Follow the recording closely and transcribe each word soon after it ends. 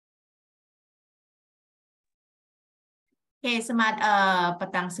Okay, selamat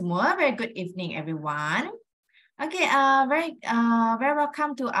petang semua. Very good evening, everyone. Okay, very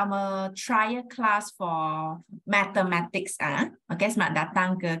welcome to our trial class for mathematics. Okay, selamat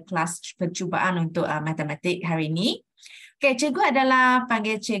datang ke kelas percubaan untuk matematik hari ini. Okay, cikgu adalah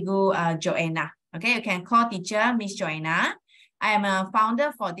panggil cikgu Joanna. Okay, you can call teacher Miss Joanna. I am a founder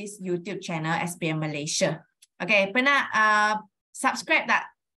for this YouTube channel SPM Malaysia. Okay, pernah subscribe tak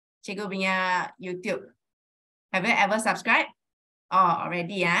cikgu punya YouTube? Have you ever subscribed? Oh,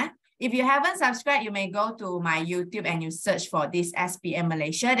 already, yeah. If you haven't subscribed, you may go to my YouTube and you search for this SPM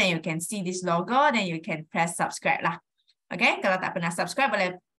Malaysia. Then you can see this logo. Then you can press subscribe lah. Okay, kalau tak pernah subscribe,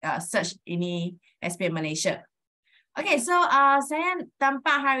 boleh search ini SPM Malaysia. Okay, so saya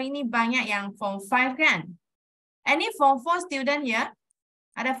tampak hari ini banyak yang Form 5 kan? Any Form 4 student here?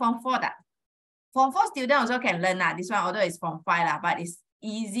 Ada Form 4 tak? Form 4 student also can learn lah. This one although it's Form 5 lah, but it's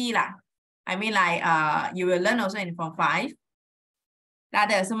easy lah. I mean like you will learn also in Form 5. Tak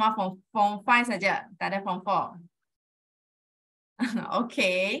ada, semua Form 5 saja. Tak ada Form 4.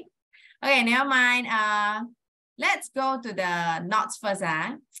 Okay. Okay, never mind. Let's go to the notes first.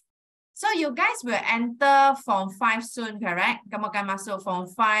 So you guys will enter Form 5 soon, correct? Kamu akan masuk Form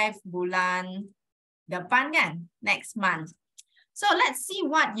 5 bulan depan kan? Next month. So let's see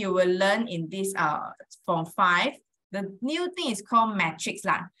what you will learn in this Form 5. The new thing is called matrix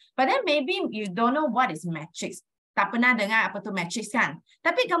lah. But then maybe you don't know what is matrix. Tak pernah dengar apa tu matrix kan?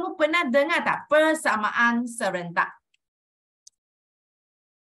 Tapi kamu pernah dengar tak persamaan serentak?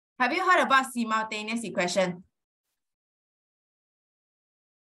 Have you heard about simultaneous equation?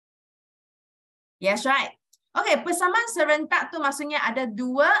 Yes, right. Okay, persamaan serentak tu maksudnya ada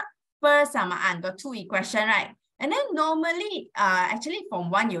dua persamaan, got two equation, right? And then normally, actually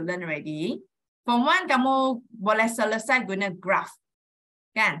Form 1 you learn already. Form 1 kamu boleh selesai guna graph,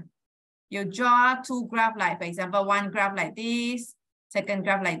 kan? You draw two graph like, for example, one graph like this, second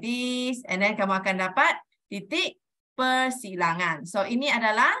graph like this, and then kamu akan dapat titik persilangan. So ini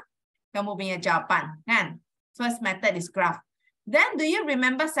adalah kamu punya jawapan, kan? First method is graph. Then do you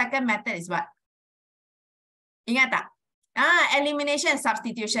remember second method is what? Ingat tak? Elimination,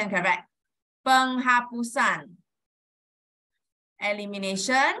 substitution, correct? Penghapusan.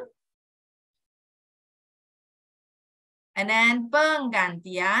 Elimination. And then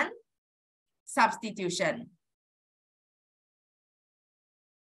penggantian, substitution.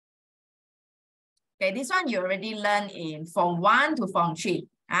 Okay, this one you already learned in Form 1 to Form 3.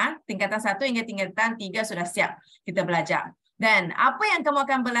 Tingkatan 1 hingga tingkatan 3 sudah siap kita belajar. Then, apa yang kamu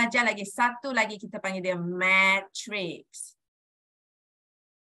akan belajar lagi? Satu lagi kita panggil dia matrix.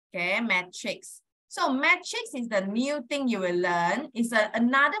 Okay, matrix. So, matrix is the new thing you will learn. It's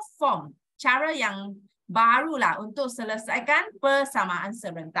another form. Cara yang barulah untuk selesaikan persamaan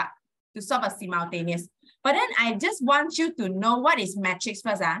serentak. To solve a simultaneous. But then I just want you to know what is matrix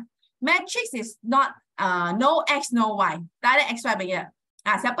first. Matrix is not no X, no Y. Tak ada X, Y begini.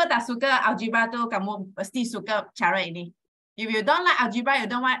 Siapa tak suka algebra tu, kamu pasti suka cara ini. If you don't like algebra, you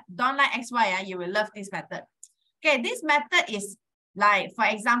don't like X, Y, you will love this method. Okay, this method is like,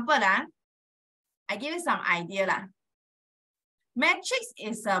 for example, I give you some idea lah. Matrix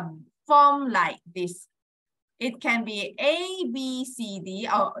is a form like this. It can be A, B, C, D.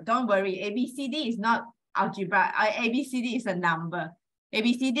 Oh, don't worry. A, B, C, D is not algebra. A, B, C, D is a number. A,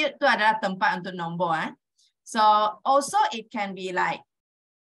 B, C, D itu adalah tempat untuk nombor. So, also it can be like,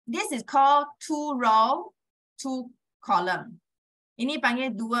 this is called 2 row, 2 column. Ini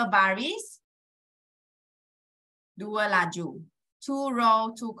panggil 2 baris, 2 laju. 2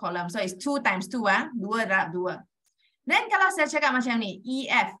 row, 2 column. So, it's 2 times 2. 2 darab 2. Then, kalau saya cakap macam ni, E,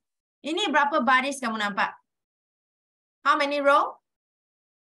 F. Ini berapa baris kamu nampak? How many row?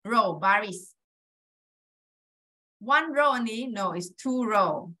 Row, baris. 1 row only? No, it's 2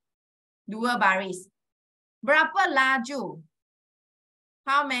 row. 2 baris. Berapa laju?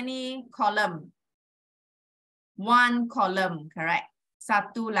 How many column? 1 column, correct? 1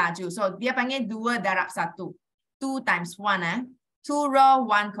 laju. So, dia panggil 2 darab 1. 2 times 1, 2 row,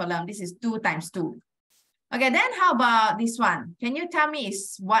 1 column. This is 2 times 2. Okay, then how about this one? Can you tell me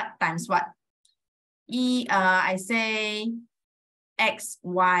is what times what? I say X,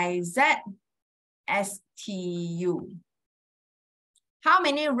 Y, Z, S, T, U. How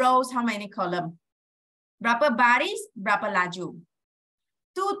many rows, how many column? Berapa baris, berapa laju?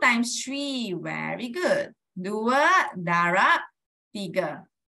 2 times 3, very good. 2 darab 3.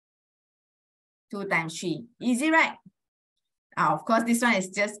 2 times 3, easy right? Of course, this one is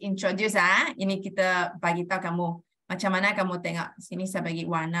just introduce. Ini kita bagi tahu kamu macam mana kamu tengok. Sini saya bagi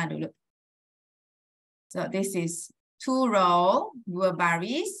warna dulu. So this is 2 row, 2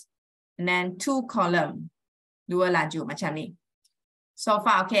 baris, and then 2 column. Dua laju macam ni. So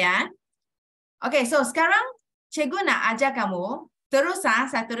far okay Okay, so sekarang cikgu nak ajar kamu terus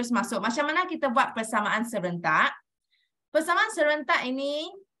saya terus masuk. Macam mana kita buat persamaan serentak? Persamaan serentak ini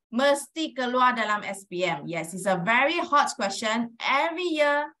mesti keluar dalam SPM. Yes, it's a very hot question. Every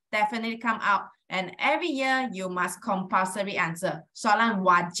year definitely come out and every year you must compulsory answer. Soalan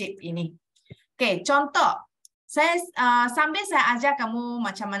wajib ini. Okay, contoh. Saya sambil saya ajar kamu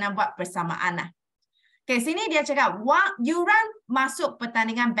macam mana buat persamaan lah. Okay, sini dia cakap, yuran masuk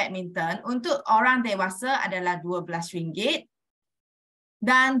pertandingan badminton untuk orang dewasa adalah RM12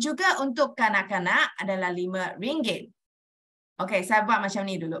 dan juga untuk kanak-kanak adalah RM5. Okay, saya buat macam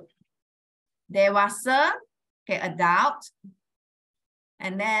ni dulu. Dewasa, okay, adult,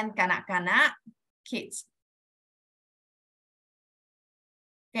 and then kanak-kanak, kids.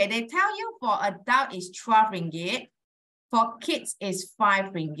 Okay, they tell you for adult is RM12, for kids is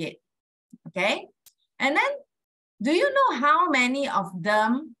RM5. Okay, and then do you know how many of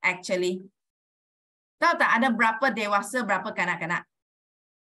them actually? Tahu tak ada berapa dewasa, berapa kanak-kanak?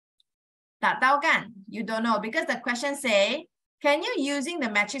 Tak tahu kan? You don't know because the question say, can you using the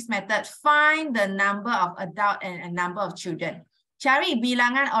matrix method find the number of adult and a number of children? Cari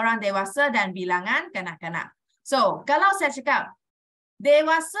bilangan orang dewasa dan bilangan kanak-kanak. So, kalau saya cakap,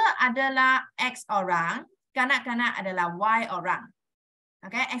 dewasa adalah X orang, kanak-kanak adalah Y orang.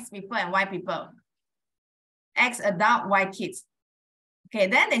 Okay, X people and Y people. X adult, Y kids. Okay,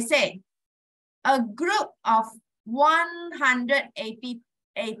 then they say, a group of 180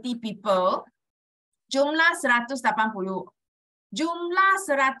 people, jumlah 180. Jumlah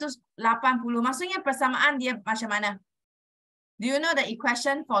 180, maksudnya persamaan dia macam mana? Do you know the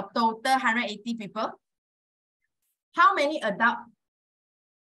equation for total 180 people? How many adult?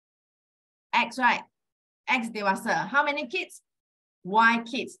 X, right? X dewasa. How many kids? Y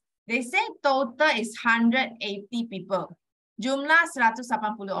kids. They say total is 180 people. Jumlah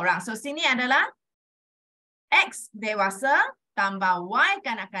 180 orang. So sini adalah X dewasa tambah Y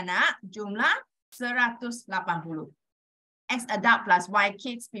kanak-kanak jumlah 180. X adult plus Y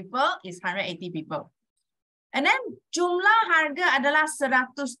kids people is 180 people. And then jumlah harga adalah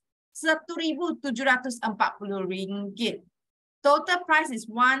RM1,740. Total price is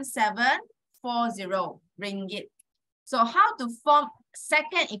RM1,740. So how to form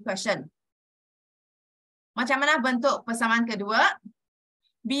second equation? Macam mana bentuk persamaan kedua?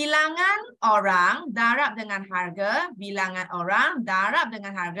 Bilangan orang darab dengan harga, bilangan orang darab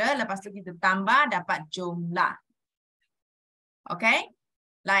dengan harga, lepas tu kita tambah dapat jumlah. Okay?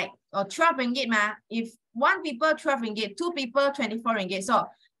 Like RM12 mah. If one people RM12, two people RM24. So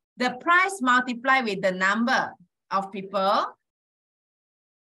the price multiplied with the number of people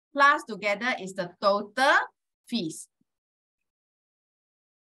plus together is the total fees.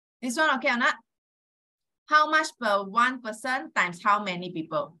 This one okay or not? How much per one person times how many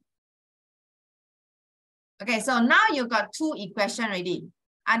people? Okay, so now you got two equation already.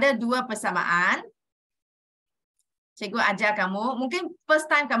 Ada dua persamaan. Cikgu ajar kamu. Mungkin first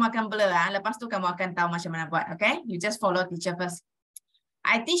time kamu akan blur. Lepas tu kamu akan tahu macam mana buat. Okay, you just follow teacher first.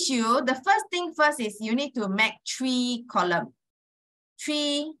 I teach you. The first thing first is you need to make 3 column.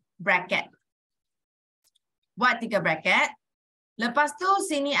 3 bracket. Buat 3 bracket. Lepas tu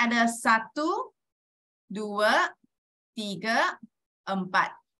sini ada 1, 2, 3, 4.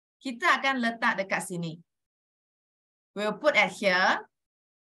 Kita akan letak dekat sini. We'll put at here.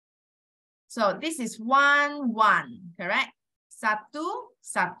 So this is 1, 1, correct? 1, 1.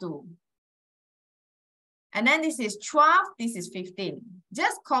 And then this is 12, this is 15.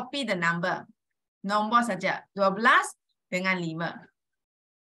 Just copy the number. Nombor saja. 12 dengan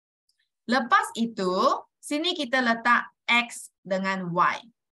 5. Lepas itu, sini kita letak X dengan Y.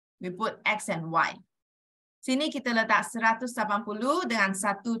 We put X and Y. Sini kita letak 180 dengan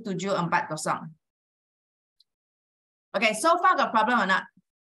 1740. Okay, so far got problem or not?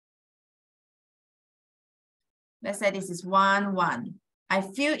 Let's say this is 1, 1. I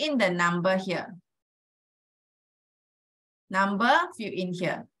fill in the number here. Number, fill in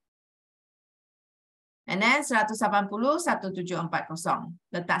here. And then 180, 1740.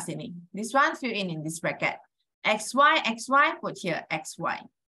 Letak sini. This one, fill in this bracket. XY, XY, put here, XY.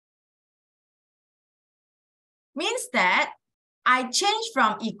 Means that I change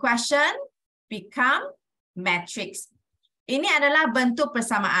from equation become matrix. Ini adalah bentuk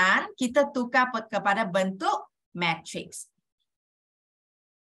persamaan. Kita tukar kepada bentuk matrix.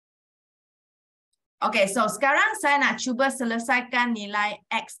 Okay, so sekarang saya nak cuba selesaikan nilai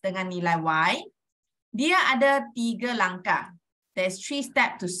X dengan nilai Y. Dia ada 3 langkah. There's 3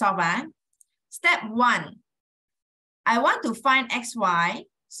 steps to solve. Step 1. I want to find XY.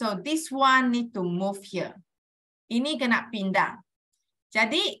 So this one need to move here. Ini kena pindah.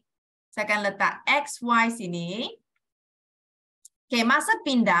 Jadi, saya akan letak XY sini. Okay, masa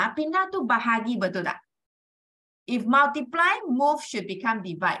pindah tu bahagi betul tak? If multiply, move should become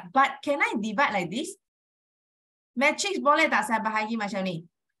divide. But can I divide like this? Matrix boleh tak saya bahagi macam ni?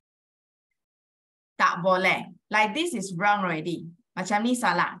 Tak boleh. Like this is wrong already. Macam ni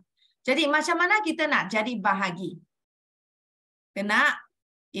salah. Jadi macam mana kita nak jadi bahagi? Kena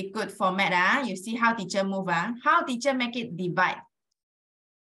ikut format ah. You see how teacher move ah. How teacher make it divide.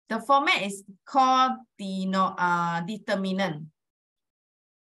 The format is called the determinant.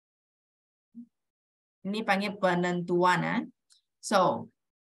 Ini panggil penentuan ah. So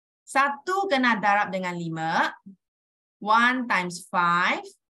 1 kena darab dengan 5. 1 times 5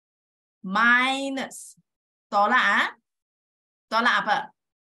 minus. Tolak ah. Tolak apa?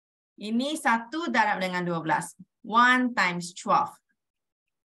 Ini 1 darab dengan 12. 1 times 12.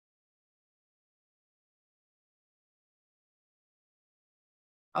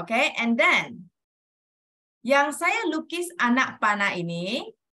 Okay, and then yang saya lukis anak panah ini,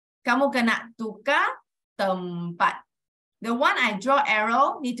 kamu kena tukar tempat. The one I draw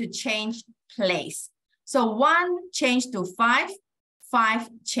arrow need to change place. So 1 change to 5,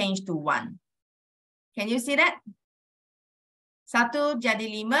 5 change to 1. Can you see that? 1 jadi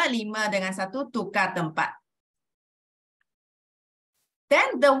 5, 5 dengan 1 tukar tempat.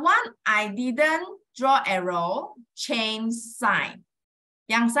 Then the one I didn't draw arrow, change sign.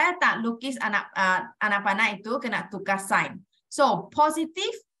 Yang saya tak lukis anak panah itu kena tukar sign. So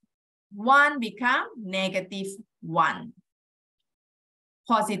positive 1 become negative 1.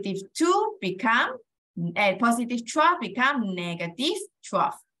 Positive 2 become positive 12 become negative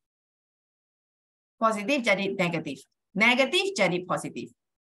 12. Positive jadi negative. Negative jadi positive.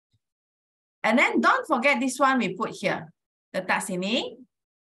 And then don't forget this one we put here. Letak sini.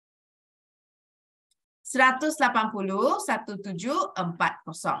 180,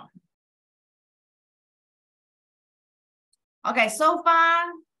 1740. Okay, so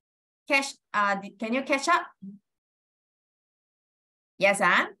far, can you catch up? Yes,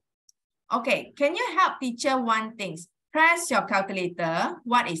 huh? Okay, can you help teacher one thing? Press your calculator.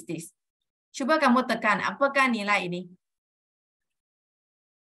 What is this? Cuba kamu tekan, apakah nilai ini?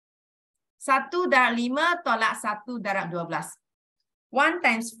 1 darab 5 tolak 1 darab 12. 1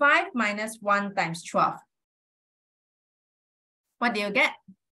 times 5 minus 1 times 12. What do you get?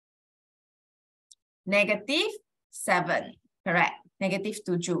 Negative 7. Correct. Negative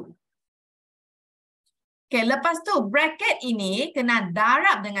 7. Okay, lepas tu bracket ini kena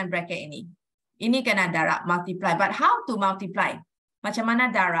darab dengan bracket ini. Ini kena darab, multiply. But how to multiply? Macam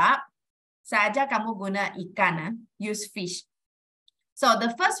mana darab? Saya ajar kamu guna ikan. Use fish. So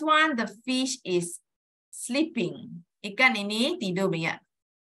the first one, the fish is sleeping. Ikan ini tidur banyak.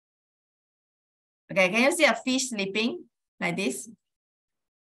 Okay, can you see a fish sleeping like this?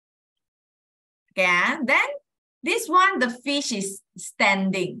 Okay, then this one, the fish is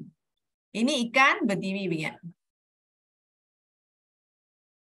standing. Ini ikan berdiri banyak.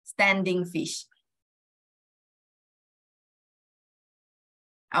 Standing fish.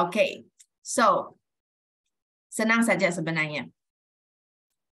 Okay, so senang saja sebenarnya.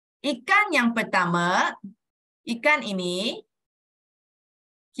 Ikan yang pertama, ikan ini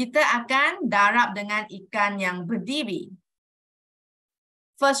kita akan darab dengan ikan yang berdiri.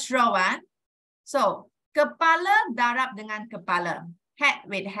 First row, So, kepala darab dengan kepala. Head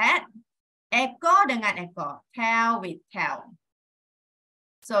with head. Ekor dengan ekor. Tail with tail.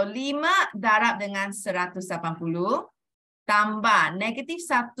 So, 5 darab dengan 180. Tambah negatif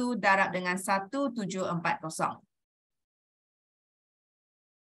 1 darab dengan 1740.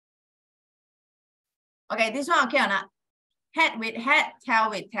 Okay, this one okay or not? Head with head,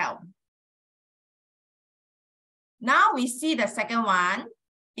 tail with tail. Now we see the second one.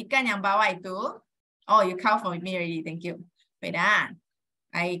 Ikan yang bawah itu. Oh, you count for me already. Thank you. Wait,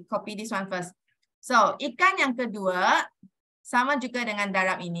 I copy this one first. So, ikan yang kedua sama juga dengan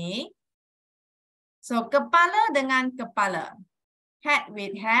darab ini. So, kepala dengan kepala. Head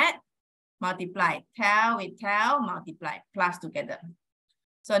with head, multiply. Tail with tail, multiply. Plus together.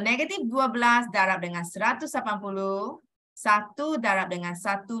 So, negatif 12 darab dengan 180. 1 darab dengan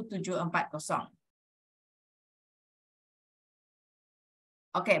 1740.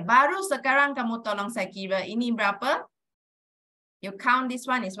 Okay, baru sekarang kamu tolong saya kira ini berapa? You count this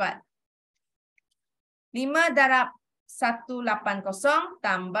one is what? 5 darab 180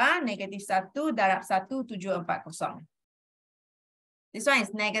 tambah negatif 1 darab 1740. This one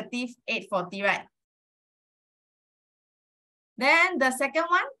is negative 840, right? Then the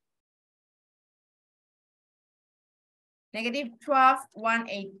second one? Negative 12,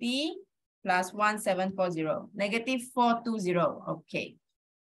 180 plus 1740. Negative 420. Okay.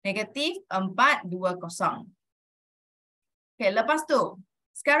 Negatif 420. Okay, lepas tu.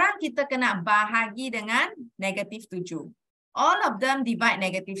 Sekarang kita kena bahagi dengan negatif 7. All of them divide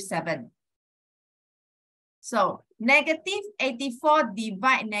negative 7. So, negative 84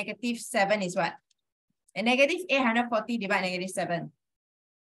 divide negative 7 is what? And negative 840 divide negative 7.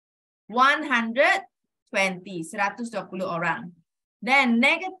 120. 120 orang. Then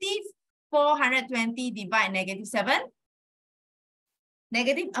negative 420 divide negative 7.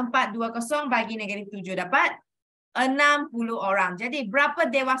 Negatif 420 bagi negatif 7 dapat 60 orang. Jadi berapa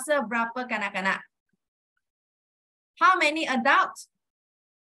dewasa, berapa kanak-kanak? How many adults?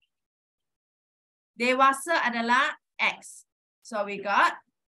 Dewasa adalah X. So we got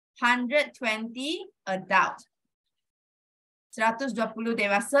 120 adult. 120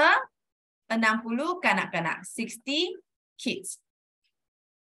 dewasa, 60 kanak-kanak. 60 kids.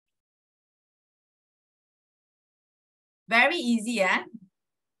 Very easy, eh?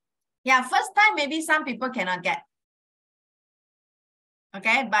 Yeah, first time maybe some people cannot get.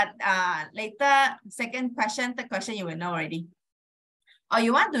 Okay, but later, second question, third question, you will know already. Or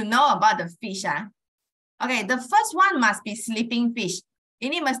you want to know about the fish, ah? Okay, the first one must be sleeping fish.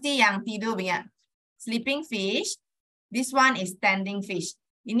 Ini mesti yang tidur punya. Sleeping fish. This one is standing fish.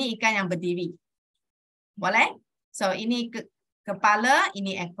 Ini ikan yang berdiri. Boleh? So, ini kepala,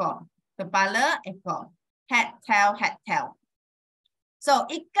 ini ekor. Kepala, ekor. Head, tail. So,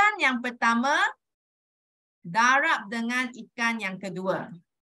 ikan yang pertama darab dengan ikan yang kedua.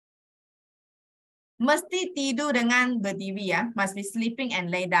 Mesti tidur dengan berdiri, ya. Must be sleeping and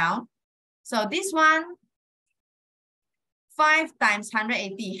lay down. So, this one, 5 times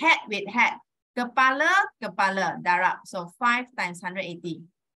 180. Head with head. Kepala, darab. So, 5 times 180.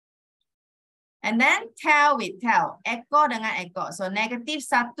 And then tail with tail. Ekor dengan ekor. So negative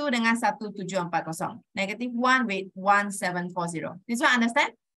 1 dengan 1740. Negative 1 with 1740. This one understand?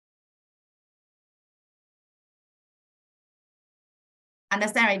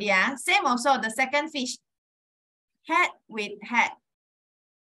 Understand already, yeah? Same also the second fish. Head with head.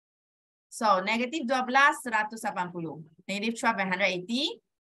 So negative 12, 180. Negative 12 and 180.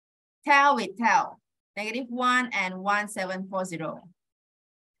 Tail with tail. Negative 1 and 1740.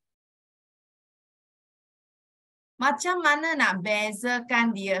 Macam mana nak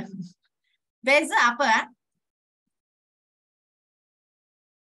bezakan dia? Beza apa?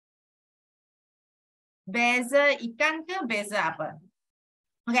 Beza ikan ke beza apa?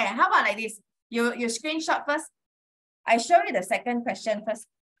 Okay, how about like this? You screenshot first. I show you the second question first.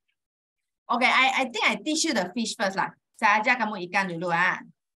 Okay, I think I teach you the fish first lah. Saya ajar kamu ikan dulu ah.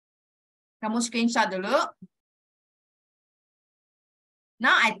 Kamu screenshot dulu.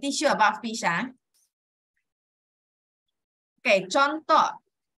 Now I teach you about fish ah. Okay, contoh.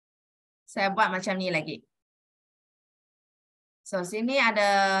 Saya buat macam ni lagi. So, sini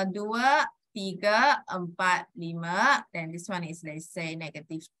ada 2, 3, 4, 5. Then this one is, let's say,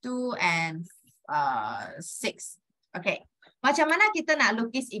 negative 2 and 6. Okay. Macam mana kita nak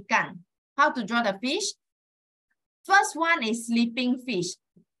lukis ikan? How to draw the fish? First one is sleeping fish.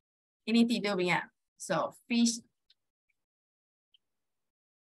 Ini tidur punya. So, fish.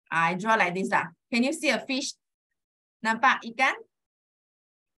 I draw like this lah. Can you see a fish? Nampak ikan?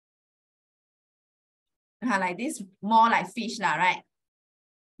 Like this, more like fish lah, right?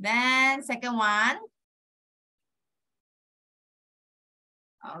 Then second one.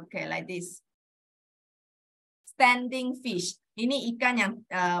 Okay, like this. Standing fish. Ini ikan yang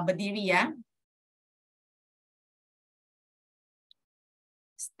berdiri ya.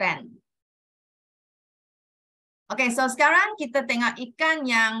 Stand. Okay, so sekarang kita tengok ikan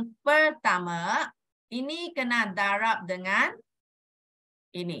yang pertama. Ini kena darab dengan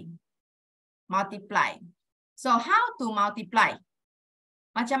ini. Multiply. So, how to multiply?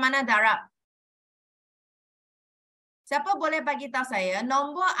 Macam mana darab? Siapa boleh bagi tahu saya,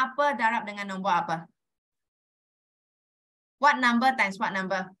 nombor apa darab dengan nombor apa? What number times what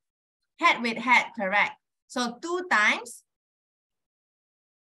number? Head with head, correct. So, 2 times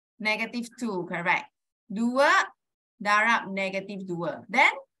negative 2, correct. 2 darab negative 2.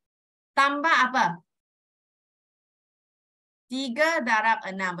 Then, tambah apa? 3 darab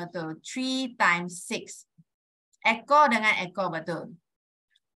 6, betul. 3 times 6. Ekor dengan ekor, betul.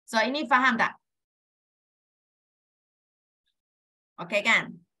 So, ini faham tak? Okay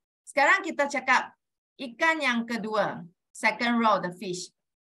kan? Sekarang kita cakap ikan yang kedua. Second row, the fish.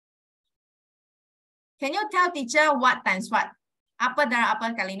 Can you tell teacher what times what? Apa darab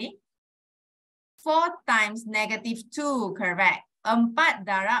apa kali ini? 4 times negative 2, correct. 4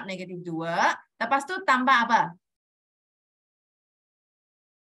 darab negative 2. Lepas tu tambah apa?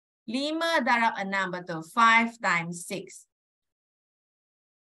 5 darab 6, betul. 5 times 6.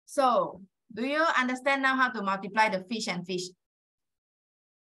 So, do you understand now how to multiply the fish and fish?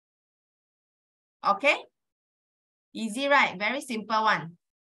 Okay? Easy, right? Very simple one.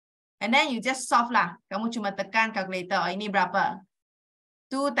 And then you just solve lah. Kamu cuma tekan calculator. Oh, ini berapa?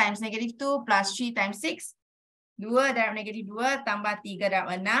 2 times negative 2 plus 3 times 6. 2 darab negatif 2 tambah 3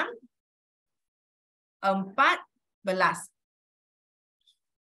 darab 6. 14.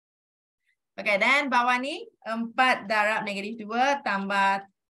 Okay, dan bawah ni 4 darab negatif 2 tambah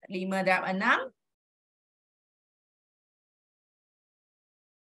 5 darab 6.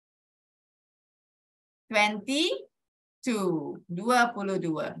 22.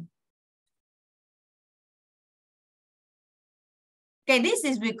 Okay, this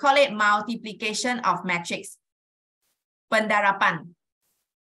is, we call it multiplication of matrix. Pendarapan.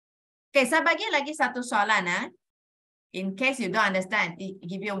 Okay, saya bagi lagi satu soalan. In case you don't understand, I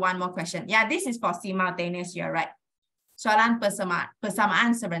give you one more question. Yeah, this is for simultaneous, you're right. Soalan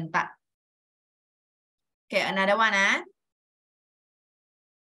persamaan serentak. Okay, another one.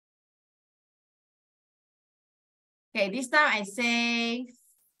 Okay, this time I say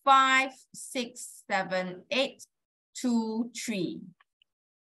 5, 6, 7, 8, 2, 3.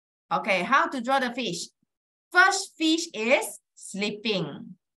 Okay, how to draw the fish? First fish is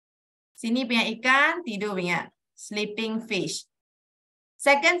sleeping. Sini punya ikan tidur punya. Sleeping fish.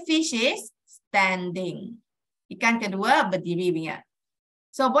 Second fish is standing. Ikan kedua berdiri punya.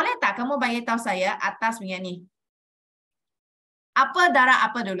 So, boleh tak kamu bagi tahu saya atas punya ni? Apa darab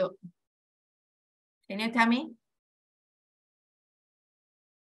apa dulu? Can you tell me?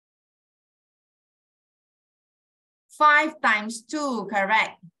 Five times 2,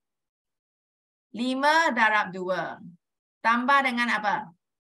 correct. 5 darab 2. Tambah dengan apa?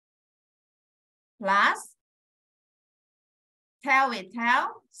 Plus. Tail with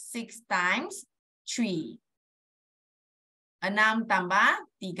tail. 6 times 3. 6 tambah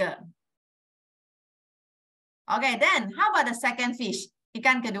 3. Okay, then how about the second fish?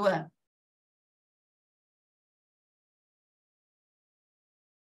 Ikan kedua.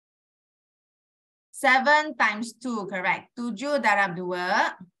 Seven times 2, correct. 7 darab 2.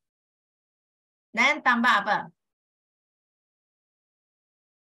 Then tambah apa?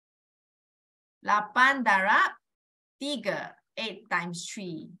 8 darab 3. 8 times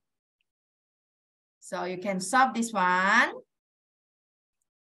 3. So you can solve this one.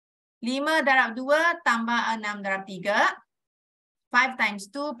 5 darab 2 tambah 6 darab 3. 5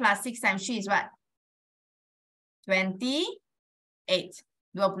 times 2 plus 6 times 3 is what? 28.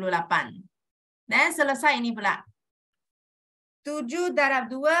 28. Dan selesai ini pula. 7 darab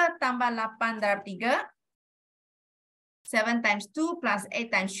 2 tambah 8 darab 3. 7 times 2 plus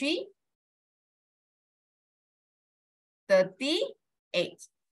 8 times 3. 38.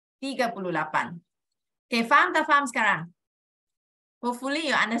 38. Okay, faham tak faham sekarang?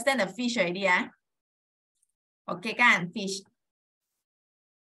 Hopefully you understand the fish already, Okay kan, fish.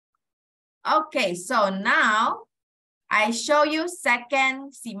 Okay, so now I show you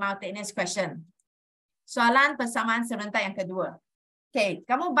second simultaneous question. Soalan persamaan serentak yang kedua. Okay,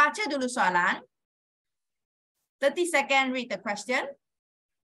 kamu baca dulu soalan. 30 seconds, read the question.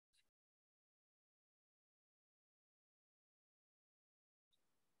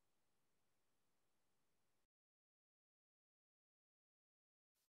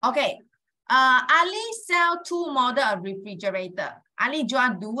 Okay, Ali sell 2 model of refrigerator. Ali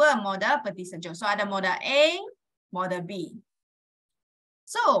jual 2 model peti sejuk. So ada model A, model B.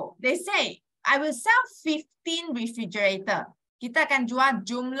 So they say, I will sell 15 refrigerator. Kita akan jual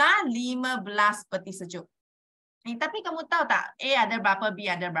jumlah 15 peti sejuk. Tapi kamu tahu tak, A ada berapa, B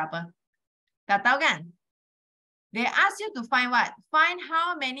ada berapa? Tak tahu kan? They ask you to find what? Find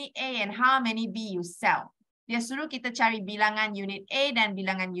how many A and how many B you sell. Dia suruh kita cari bilangan unit A dan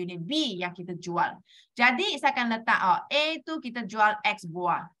bilangan unit B yang kita jual. Jadi saya akan letak, A tu kita jual X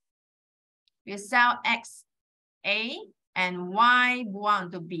buah. We sell X A and Y buah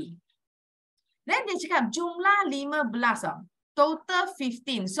untuk B. Then dia cakap jumlah 15. Total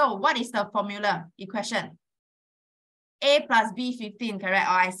 15. So what is the formula equation? A plus B 15,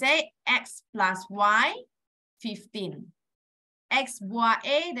 correct? Or I say X plus Y 15. X buah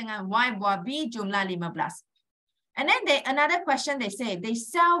A dengan Y buah B jumlah 15. And then another question they say, they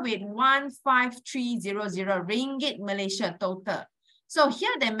sell with 15300 ringgit Malaysia total. So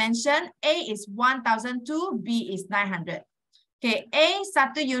here they mention A is 1,002, B is 900. Okay, A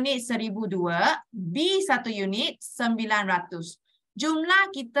 1 unit 1,002, B 1 unit 900. Jumlah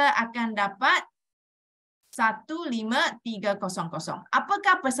kita akan dapat 15300.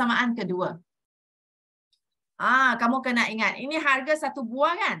 Apakah persamaan kedua? Kamu kena ingat. Ini harga satu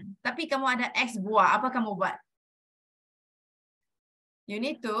buah kan? Tapi kamu ada X buah. Apa kamu buat? You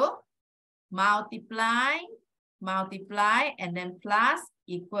need to multiply, and then plus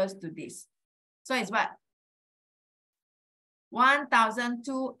equals to this. So it's what?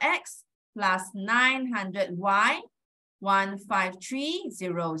 1002X plus 900Y,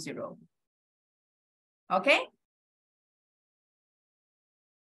 15300. Okay?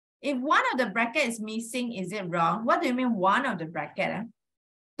 If one of the bracket is missing, is it wrong? What do you mean one of the bracket?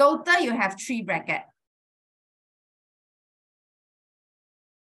 Total, you have 3 brackets.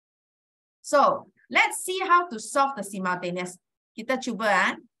 So, let's see how to solve the simultaneous. Kita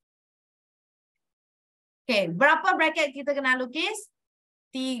cuba. Okay, berapa bracket kita kena lukis?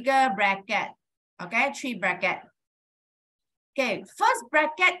 3 bracket. Okay, 3 bracket. Okay, first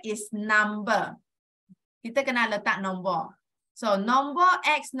bracket is number. Kita kena letak nombor. So, nombor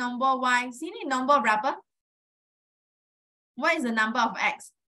X, nombor Y. Sini nombor berapa? What is the number of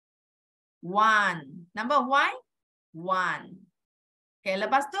X? 1. Number Y? 1. Okay,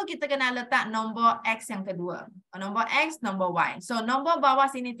 lepas tu kita kena letak nombor X yang kedua. Nombor X, nombor Y. So, nombor bawah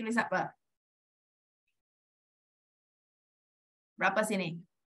sini tulis apa? Berapa sini?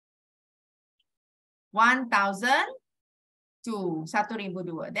 1002.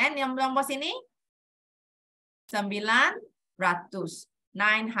 1002. Then yang nombor sini? 900.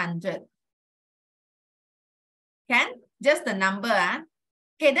 900. Kan? Just the number.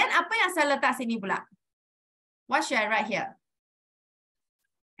 Okay, then apa yang saya letak sini pula? What should I write here?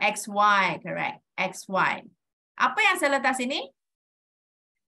 XY, correct. XY. Apa yang saya letak sini?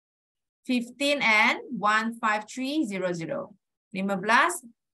 15 and 15300. 15,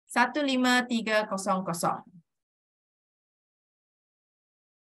 15300.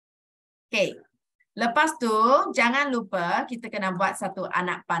 Okay. Lepas tu, jangan lupa kita kena buat satu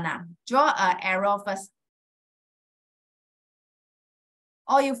anak panah. Draw a arrow first.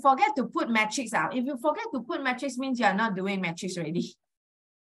 Or you forget to put matrix out. If you forget to put matrix, means you are not doing matrix already.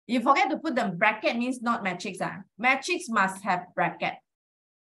 You forget to put the bracket, means not matrix. Matrix must have bracket.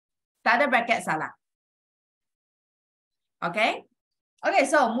 Tak ada bracket salah. Okay? Okay,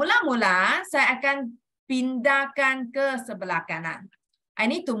 so mula-mula saya akan pindahkan ke sebelah kanan. I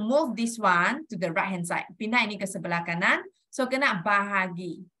need to move this one to the right hand side. Pindah ini ke sebelah kanan. So kena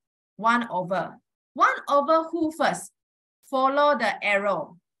bahagi. 1 over. 1 over who first? Follow the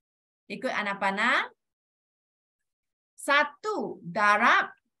arrow. Ikut anak panah. 1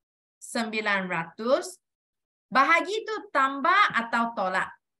 darab 900. Bahagi itu tambah atau tolak?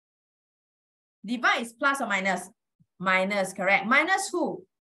 Divide is plus or minus? Minus, correct. Minus who?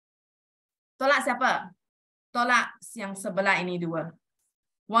 Tolak siapa? Tolak yang sebelah ini 2.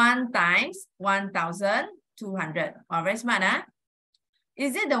 1 times 1200. Oh, very smart, huh?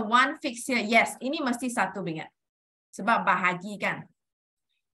 Is it the one fixed here? Yes, ini mesti 1 ingat. Sebab bahagi kan.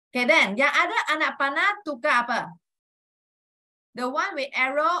 Okay, then yang ada anak panah tukar apa? The one with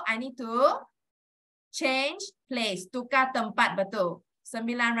arrow, I need to change place. Tukar tempat, betul.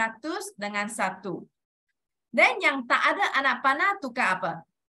 900 dengan 1. Then yang tak ada anak panah tukar apa?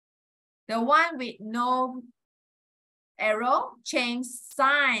 The one with no arrow, change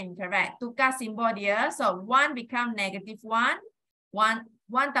sign, correct. Tukar simbol dia. So 1 become -1.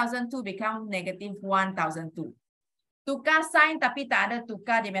 1002 become -1002. Tukar sign tapi tak ada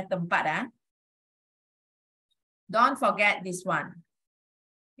tukar dia punya tempat. Don't forget this one.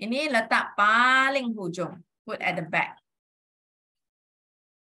 Ini letak paling hujung. Put at the back.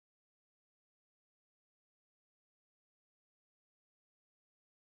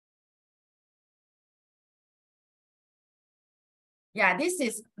 Yeah, this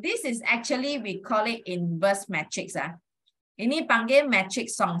is actually we call it inverse matrix. Ini panggil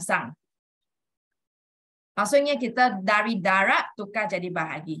matrix songsang. Maksudnya kita dari darab tukar jadi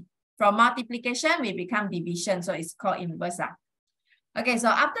bahagi. From multiplication we become division, so it's called inverse. Okay,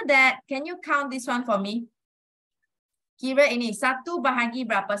 so after that, can you count this one for me? Kira ini 1 bahagi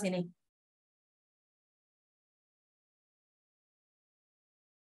berapa sini?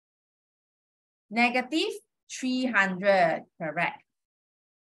 -300, correct.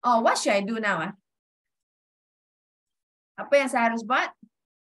 Oh, what should I do now? Apa yang saya harus buat?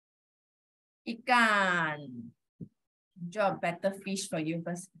 Ikan. Draw better fish for you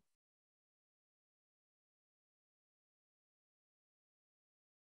first.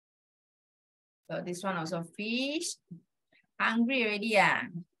 So this one also fish. Hungry already ya?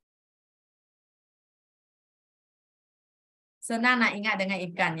 Senang nak ingat dengan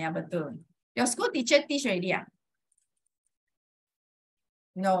ikan ya, betul. Your school teacher teach already ya?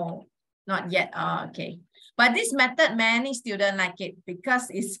 No, not yet. Oh, okay. But this method, many students like it because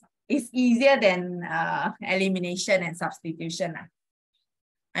it's it's easier than elimination and substitution.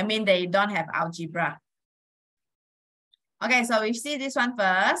 I mean, they don't have algebra. Okay, so we see this one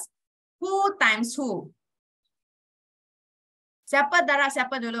first. Who times who? Siapa darab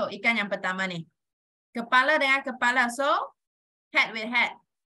siapa dulu? Ikan yang pertama ni. Kepala dengan kepala. So, head with head.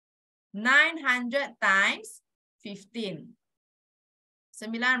 900 times 15.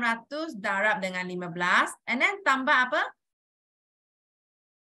 900 darab dengan 15. And then tambah apa?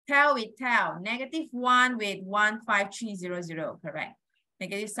 Tail with tail. -1 with 15300. Correct.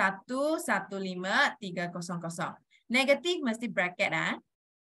 -1, 15, 300. Negatif mesti bracket.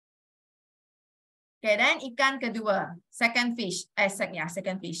 Okay, then ikan kedua. Second fish.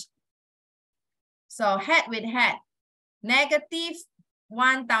 Second fish. So, head with head.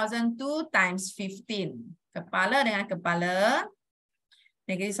 -1002 times 15. Kepala dengan kepala.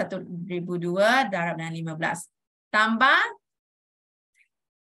 -1002 darab dengan 15. Tambah.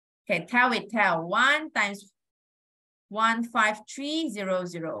 Okay, tail with tail. 1 times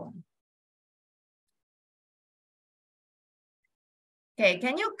 15300. Okay,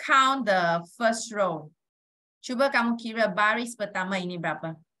 can you count the first row? Cuba kamu kira baris pertama ini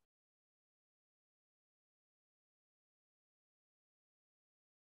berapa?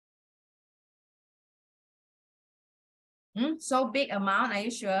 So big amount, are you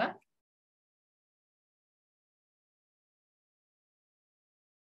sure?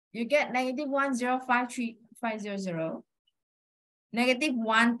 You get -1053,500.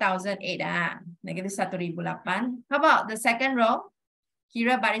 -1008 -1008. How about the second row?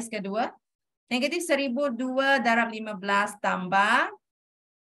 Kira baris kedua. -1002 darab 15 tambah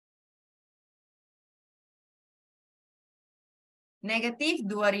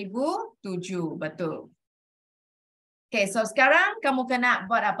 -2007. Betul. Okay, so sekarang kamu kena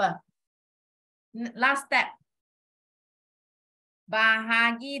buat apa? Last step.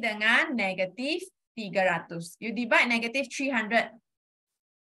 Bahagi dengan -300. You divide -300.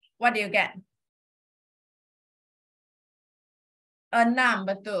 What do you get? 6,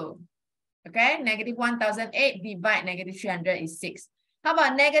 betul. Okay, -1008 divide -300 is 6. How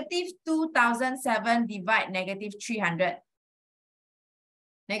about -2007 divide -300?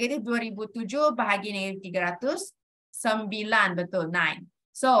 -2007 bahagi -300, 9, betul, 9.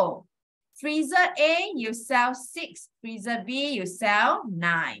 So, freezer A, you sell 6. Freezer B, you sell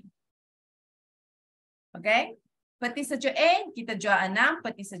 9. Okay, peti sejuk A, kita jual 6.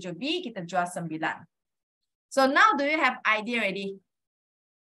 Peti sejuk B, kita jual 9. So now, do you have idea already?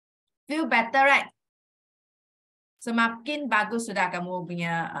 Feel better, right? Semakin bagus sudah kamu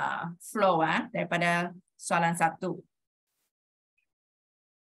punya flow daripada soalan 1.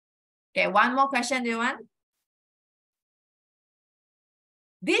 Okay, one more question do you want?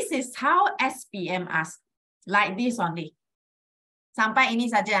 This is how SPM asks. Like this only. Sampai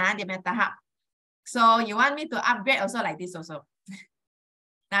ini saja dia punya tahap. So you want me to upgrade also like this also?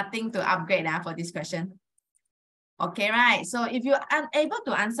 Nothing to upgrade for this question. Okay, right. So if you are able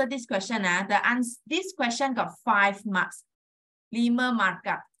to answer this question, this question got 5 marks. 5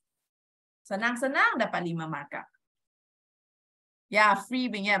 markah. Senang-senang dapat 5 markah. Ya, free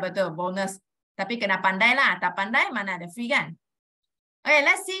punya betul, bonus. Tapi kena pandai lah. Tak pandai, mana ada free kan? Okay,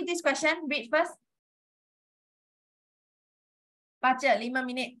 let's see this question. Read first. Baca 5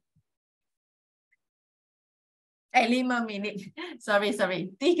 minit. 5 minit. Sorry.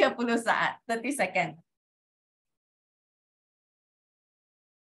 30 saat. 30 second.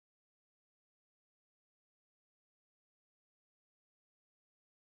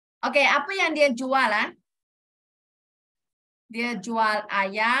 Okay, apa yang dia jual? Dia jual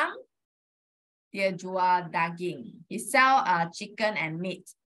ayam. Dia jual daging. He sell chicken and meat.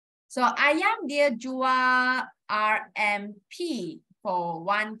 So, ayam dia jual RMP for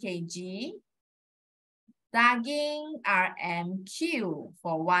 1 kg. Daging RMQ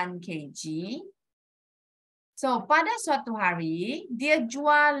for 1 kg. So, pada suatu hari, dia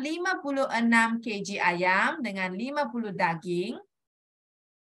jual 56 kg ayam dengan 50 daging.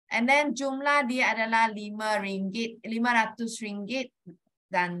 And then jumlah dia adalah RM500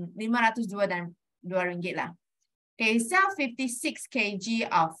 dan 502 dan RM2 lah. Okay, sell 56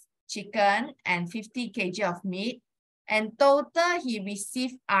 kg of chicken and 50 kg of meat. And total he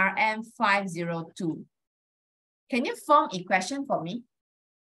received RM502. Can you form equation for me?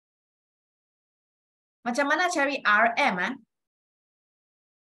 Macam mana cari RM?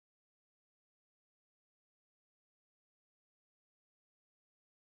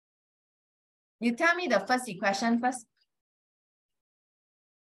 You tell me the first equation first.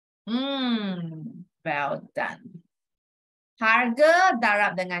 Well done. Harga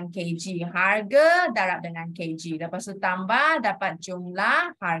darab dengan kg. Harga darab dengan kg. Lepas tu tambah dapat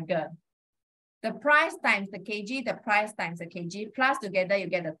jumlah harga. The price times the kg, the price times the kg, plus together you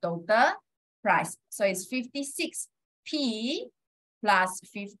get the total price. So it's 56p plus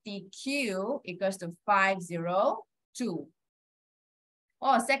 50q equals to 502.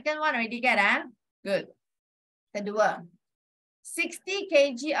 Oh, second one already get, huh? Good. Kedua, 60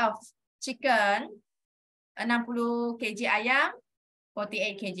 kg of chicken, 60 kg ayam,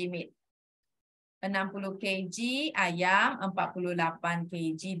 48 kg meat. 60 kg ayam, 48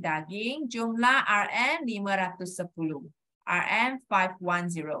 kg daging, jumlah RM 510. RM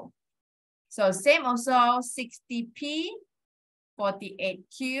 510. So same also 60p,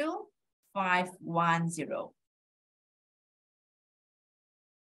 48q, 510.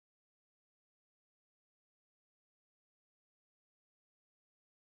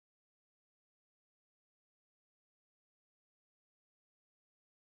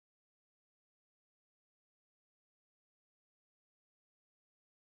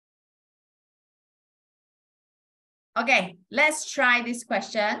 Okay, let's try this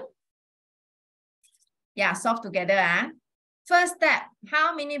question. Yeah, solve together. First step,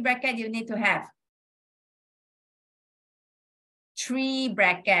 how many brackets you need to have? 3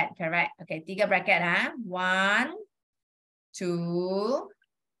 brackets, correct? Okay, 3 brackets. 1, 2,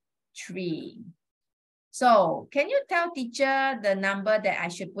 3. So, can you tell teacher the number that I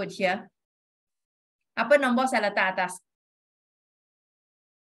should put here? Apa nombor saya letak atas?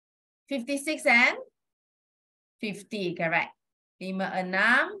 56 and 50, correct? 56,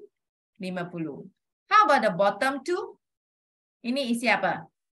 50. How about the bottom two? Ini isi apa?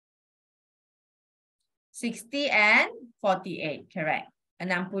 60 and 48, correct?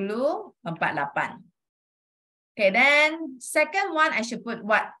 60, 48. Okay, then second one I should put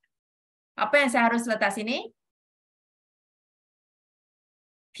what? Apa yang saya harus letak sini?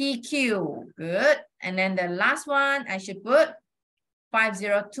 PQ, good. And then the last one I should put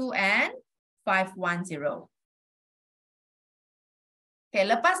 502 and 510. Okay,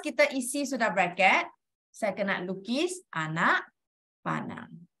 lepas kita isi sudah bracket, saya kena lukis anak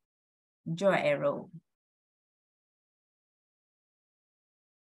panah. Draw arrow.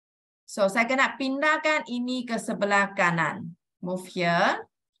 So, saya kena pindahkan ini ke sebelah kanan. Move here.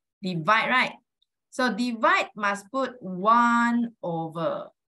 Divide, right? So, divide must put 1 over.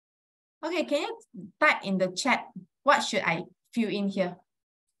 Okay, can you type in the chat, what should I fill in here?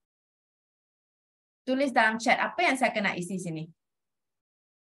 Tulis dalam chat, apa yang saya kena isi sini?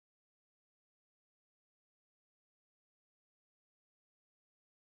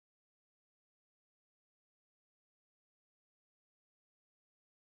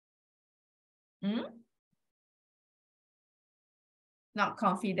 Not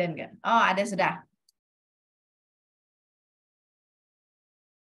confident ke? Oh, ada sudah.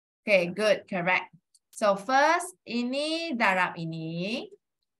 Okay, good, correct. So first, ini darab ini.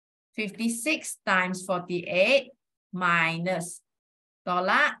 56 times 48 minus.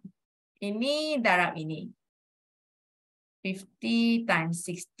 Tolak. Ini darab ini. 50 times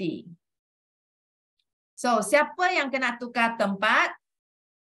 60. So, siapa yang kena tukar tempat?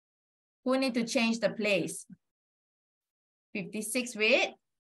 Who need to change the place? 56 with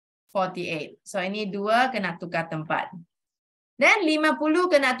 48. So, ini 2 kena tukar tempat. Dan 50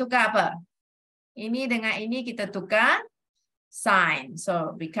 kena tukar apa? Ini dengan ini kita tukar sign.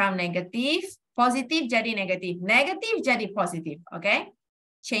 So, become negative. Positif jadi negatif. Negatif jadi positif. Okay?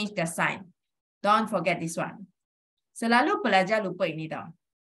 Change the sign. Don't forget this one. Selalu pelajar lupa ini tau.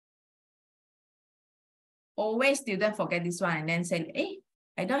 Always student forget this one and then say,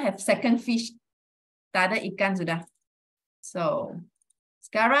 I don't have second fish. Tak ada ikan sudah. So,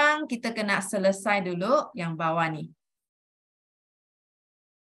 sekarang kita kena selesai dulu yang bawah ni.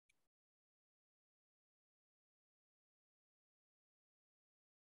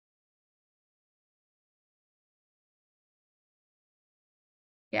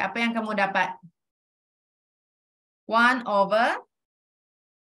 Okay, apa yang kamu dapat? 1 over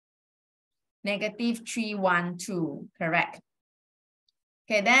negative 312, correct.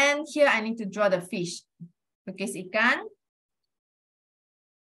 Okay, then here I need to draw the fish. Lukis ikan.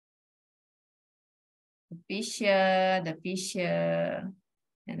 The fish here, the fish here,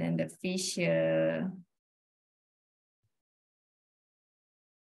 and then the fish here.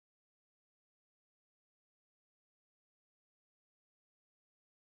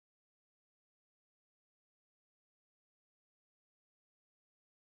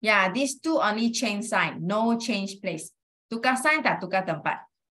 Yeah, these two only change sign, no change place. Tukar sign tak tukar tempat.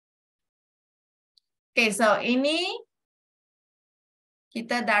 Okay, so ini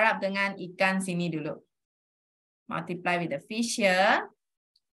kita darab dengan ikan sini dulu. Multiply with the fish here.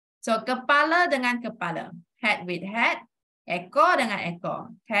 So kepala dengan kepala. Head with head. Ekor dengan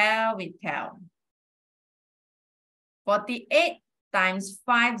ekor. Tail with tail. 48 times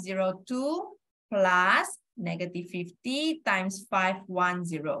 502 plus negative 50 times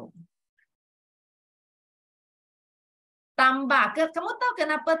 510. Tambah. Kamu tahu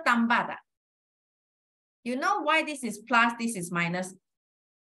kenapa tambah tak? You know why this is plus, this is minus?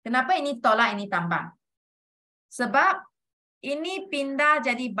 Kenapa ini tolak, ini tambah? Sebab ini pindah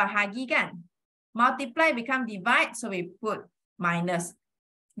jadi bahagi kan? Multiply become divide, so we put minus.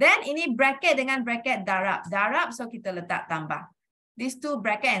 Then ini bracket dengan bracket darab. Darab, so kita letak tambah. These two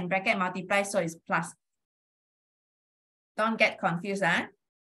bracket and bracket multiply, so it's plus. Don't get confused, huh?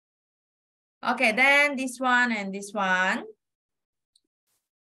 Okay, then this one and this one.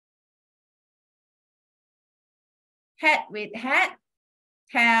 Head with head,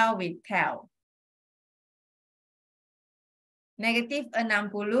 tail with tail. Negatif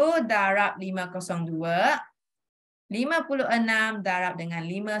 60 darab 502. 56 darab dengan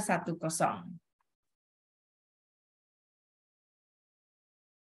 510.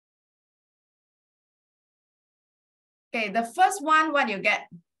 Okay, the first one, what you get?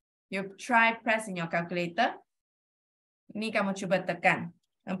 You try press in your calculator. Ini kamu cuba tekan.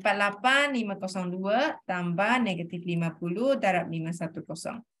 48502 tambah negatif 50 darab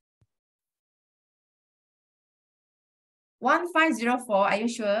 510. 1504, are you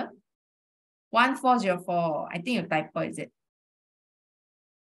sure? 1404. I think you typo, is it?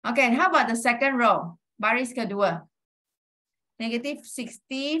 Okay, how about the second row? Baris kedua. Negative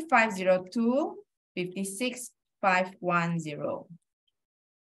 60, 502, 56, 510.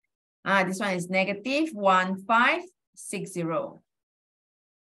 This one is negative 1560.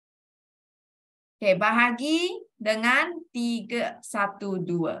 Okay, bahagi dengan 312.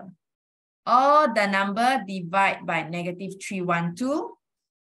 All the number divide by negative 312.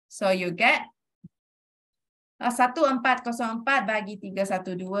 So you get 1404 bagi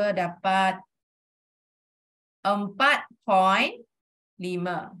 312 dapat 4.5.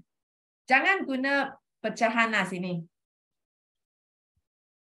 Jangan guna pecahan lah sini.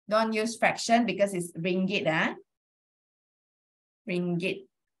 Don't use fraction because it's ringgit. Ringgit.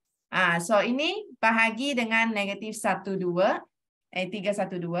 So ini bahagi dengan negatif 312.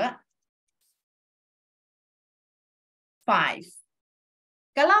 5.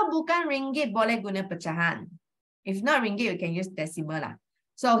 Kalau bukan ringgit, boleh guna pecahan. If not ringgit, you can use decimal lah.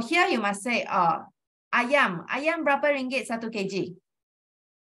 So here you must say, ayam. Ayam berapa ringgit 1 kg?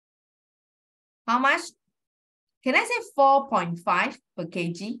 How much? Can I say 4.5 per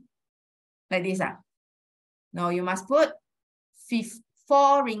kg? Like this. No, you must put 4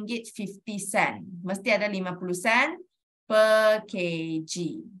 ringgit 50 sen. Mesti ada 50 sen per kg.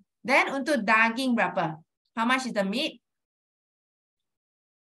 Then untuk daging berapa? How much is the meat?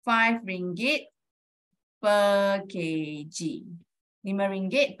 5 ringgit per kg. 5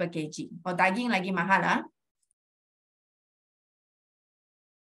 ringgit per kg. Oh, daging lagi mahal.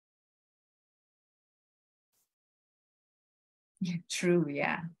 True,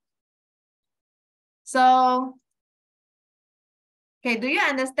 yeah. So, okay, do you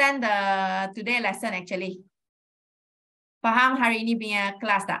understand the today lesson actually? Faham hari ini punya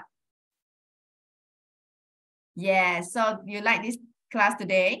kelas tak? Yes, so you like this class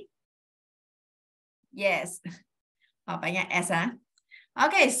today? Yes. Oh, banyak S,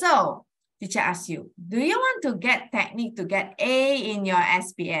 Okay, so teacher asks you, do you want to get technique to get A in your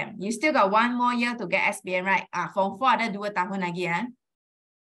SPM? You still got 1 more year to get SPM, right? Form 4 ada 2 tahun lagi,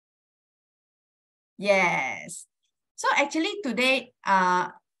 Yes. So actually today,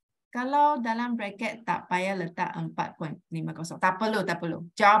 kalau dalam bracket tak payah letak 4.50. Tak perlu.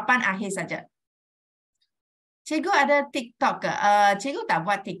 Jawapan akhir saja. Cikgu ada TikTok ke? Cikgu tak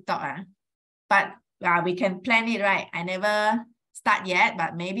buat TikTok. But we can plan it, right? I never start yet,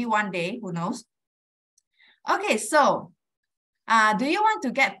 but maybe one day, who knows? Okay, so do you want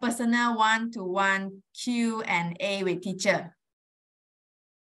to get personal one-to-one Q&A with teacher?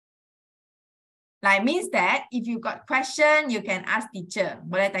 Like means that if you got question, you can ask teacher.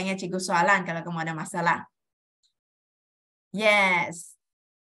 Boleh tanya cikgu soalan kalau kamu ada masalah. Yes.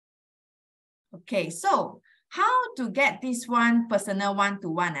 Okay, so how to get this one personal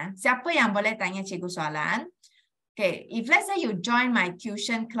one-to-one? Siapa yang boleh tanya cikgu soalan? Okay, if let's say you join my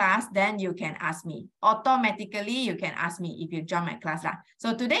tuition class, then you can ask me. Automatically, you can ask me if you join my class lah.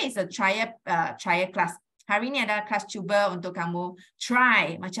 So today is a trial class. Hari ini adalah kelas cuba untuk kamu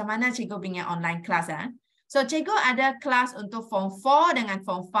try macam mana cikgu punya online class. So cikgu ada kelas untuk form 4 dengan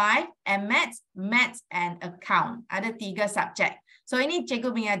form 5 and maths and account. Ada 3 subjek. So ini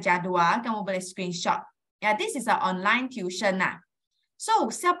cikgu punya jadual, kamu boleh screenshot. Yeah, this is an online tuition lah.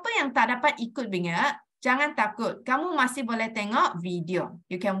 So, siapa yang tak dapat ikut bingit, jangan takut. Kamu masih boleh tengok video.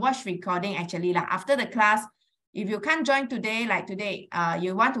 You can watch recording actually lah. After the class, if you can't join today, like today,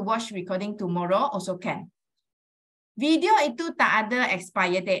 you want to watch recording tomorrow, also can. Video itu tak ada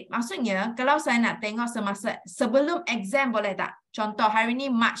expire date. Maksudnya, kalau saya nak tengok semasa sebelum exam boleh tak? Contoh, hari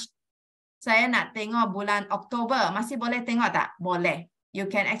ini March. Saya nak tengok bulan Oktober. Masih boleh tengok tak? Boleh. You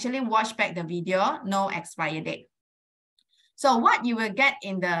can actually watch back the video, no expire date. So, what you will get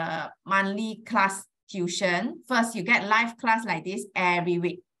in the monthly class tuition, first, you get live class like this every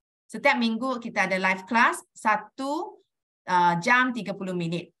week. Setiap minggu kita ada live class, 1 jam 30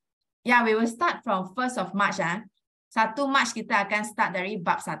 minit. Yeah, we will start from 1st of March. 1 March kita akan start dari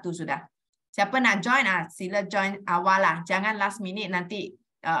bab 1 sudah. Siapa nak join, sila join awal lah. Jangan last minute nanti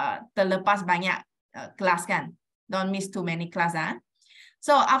terlepas banyak kelas kan. Don't miss too many class.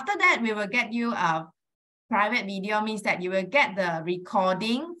 So after that, we will get you a private video, means that you will get the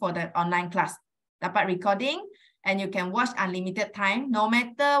recording for the online class. Dapat recording and you can watch unlimited time. No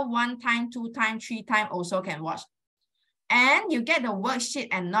matter 1 time, 2 time, 3 time also can watch. And you get the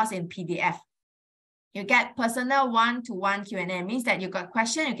worksheet and notes in PDF. You get personal one-to-one Q&A, means that you got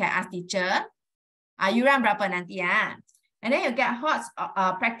question, you can ask teacher. Ayuran berapa nanti ya? And then you get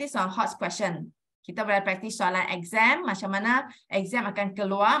practice on hot question. Kita boleh practice soalan exam, macam mana exam akan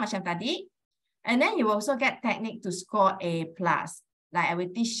keluar macam tadi. And then you also get technique to score A+. Like I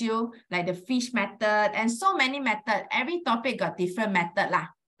will teach you like the fish method and so many methods. Every topic got different method lah.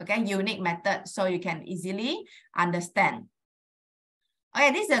 Okay, unique method so you can easily understand.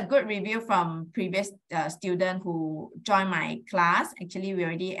 Okay, this is a good review from previous student who joined my class. Actually, we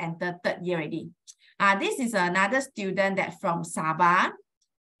already entered 3rd year already. This is another student that from Sabah.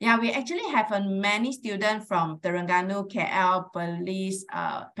 Yeah, we actually have many students from Terengganu, KL, Perlis,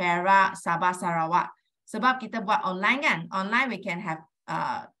 Perak, Sabah, Sarawak. Sebab kita buat online kan. Online we can have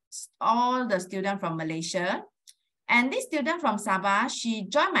all the students from Malaysia. And this student from Sabah, she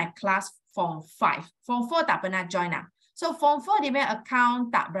joined my class Form 5. Form 4 tak pernah join lah. So Form 4 dia punya account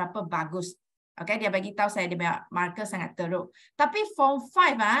tak berapa bagus. Okay, dia bagi tahu saya dia punya marker sangat teruk. Tapi Form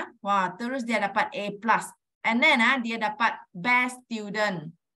 5 wah, terus dia dapat A+. And then dia dapat best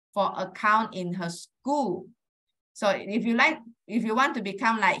student for account in her school. So if you want to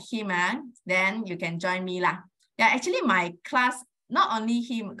become like him, then you can join me lah. Yeah, actually my class, not only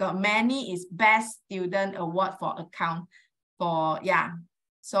him, got many is best student award for account for, yeah.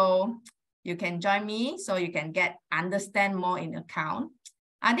 So you can join me so you can understand more in account.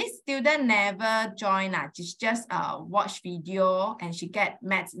 This student never joined. She just watch video and she get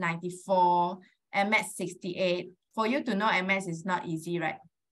Maths 94 and Maths 68. For you to know MS is not easy, right?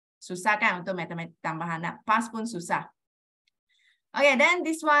 Susah kan untuk matematik tambahan. Pas pun susah. Okay, then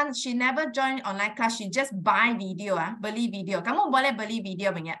this one, she never joined online class. She just buy video. Beli video. Kamu boleh beli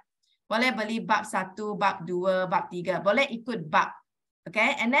video banyak. Boleh beli bab 1, bab 2, bab 3. Boleh ikut bab.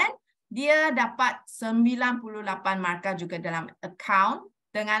 Okay, and then dia dapat 98 markah juga dalam account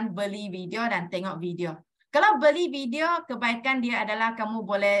dengan beli video dan tengok video. Kalau beli video, kebaikan dia adalah kamu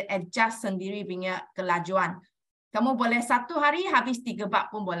boleh adjust sendiri punya kelajuan. Kamu boleh 1 hari habis 3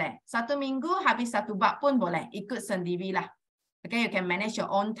 bab pun boleh. 1 minggu habis 1 bab pun boleh. Ikut sendirilah. Okay, you can manage your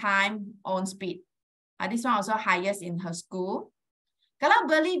own time, own speed. This one also highest in her school.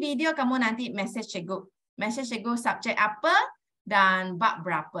 Kalau beli video, kamu nanti message cikgu. Message cikgu subjek apa dan bab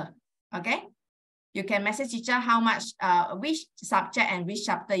berapa. Okay, you can message teacher how much, which subject and which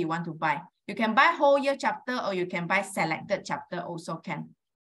chapter you want to buy. You can buy whole year chapter or you can buy selected chapter also can.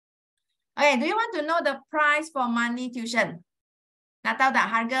 Okay, do you want to know the price for monthly tuition? Nak tahu tak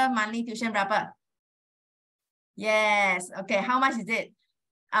harga monthly tuition berapa? Yes, okay, how much is it?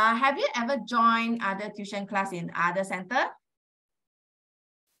 Have you ever joined other tuition class in other center?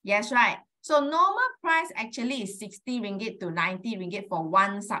 Yes, right. So normal price actually is 60 ringgit to 90 ringgit for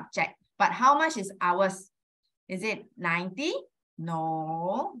one subject. But how much is ours? Is it 90?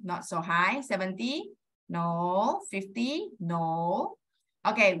 No, not so high. 70? No. 50? No.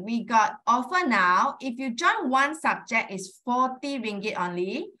 Okay, we got offer now. If you join one subject, it's 40 ringgit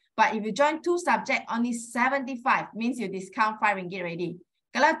only. But if you join 2 subjects, only 75. Means you discount 5 ringgit already.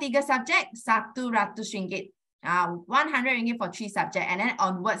 Kalau 3 subjek, 100 ringgit. 100 ringgit for 3 subjects. And then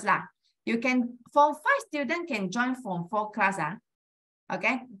onwards lah. You can, Form 5 student can join Form 4 class.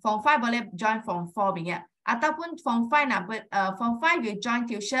 Okay, Form 5 boleh join Form 4 punya. Ataupun Form 5 Form 5 you join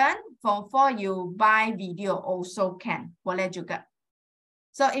tuition, Form 4 you buy video also can. Boleh juga.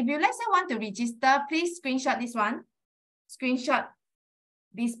 So if you let's say want to register, please screenshot this one. Screenshot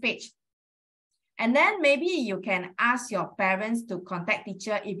this page. And then maybe you can ask your parents to contact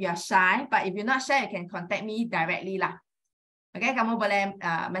teacher if you are shy. But if you're not shy, you can contact me directly lah. Okay, kamu boleh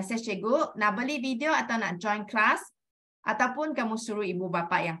message cikgu, nak beli video atau nak join kelas. Ataupun kamu suruh ibu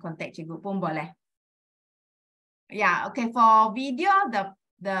bapa yang contact cikgu pun boleh. Yeah, okay, for video,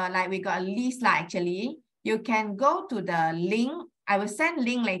 like we got a list lah actually. You can go to the link. I will send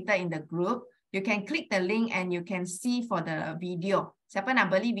link later in the group. You can click the link and you can see for the video. Siapa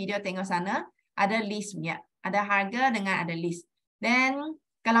nak beli video tengok sana. Ada list punya. Ada harga dengan ada list. Then,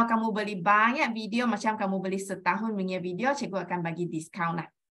 kalau kamu beli banyak video, macam kamu beli setahun punya video, cikgu akan bagi diskaun lah.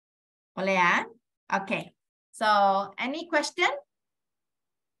 Boleh ya? Okay. So, any question?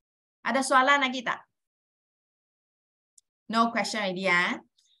 Ada soalan lagi tak? No question already ya?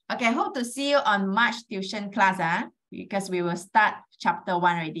 Okay, hope to see you on March tuition class because we will start chapter 1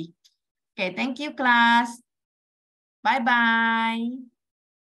 already. Okay, thank you class. Bye-bye.